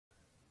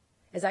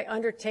As I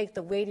undertake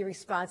the weighty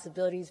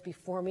responsibilities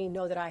before me,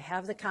 know that I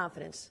have the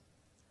confidence,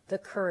 the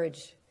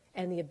courage,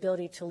 and the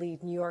ability to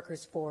lead New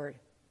Yorkers forward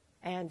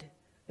and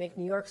make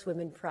New York's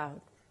women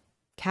proud.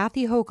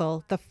 Kathy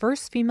Hochul, the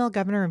first female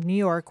governor of New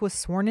York, was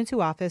sworn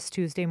into office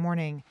Tuesday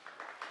morning.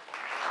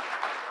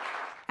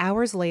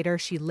 Hours later,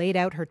 she laid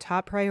out her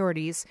top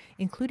priorities,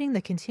 including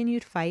the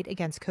continued fight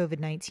against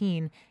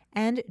COVID-19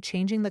 and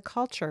changing the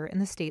culture in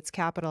the state's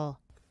capital.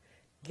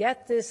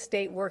 Get this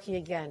state working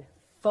again,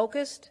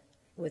 focused,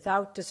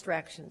 without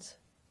distractions.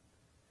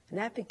 And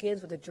that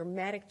begins with a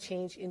dramatic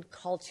change in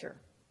culture,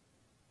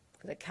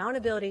 with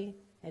accountability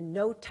and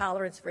no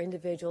tolerance for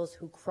individuals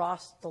who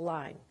cross the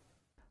line.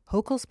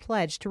 Hochul's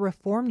pledge to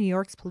reform New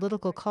York's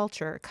political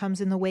culture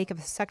comes in the wake of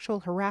a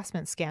sexual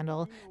harassment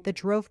scandal that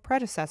drove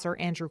predecessor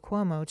Andrew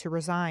Cuomo to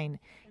resign,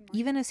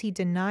 even as he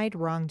denied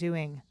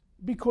wrongdoing.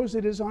 Because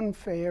it is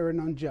unfair and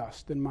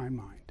unjust in my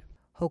mind.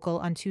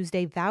 Hochul on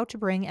Tuesday vowed to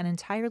bring an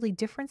entirely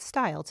different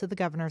style to the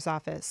governor's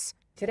office.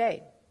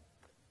 Today,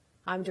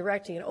 I'm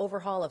directing an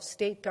overhaul of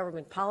state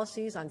government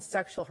policies on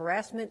sexual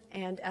harassment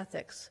and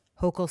ethics.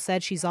 Hochul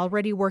said she's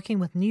already working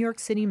with New York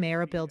City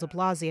Mayor Bill de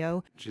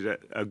Blasio. She's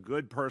a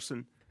good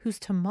person, whose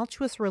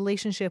tumultuous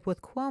relationship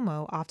with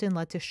Cuomo often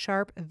led to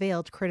sharp,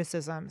 veiled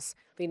criticisms.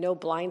 Be no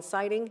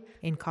blindsiding.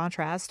 In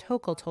contrast,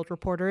 Hochul told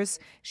reporters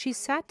she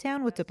sat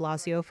down with de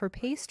Blasio for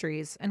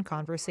pastries and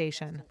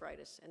conversation.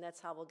 And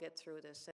that's how we'll get through this.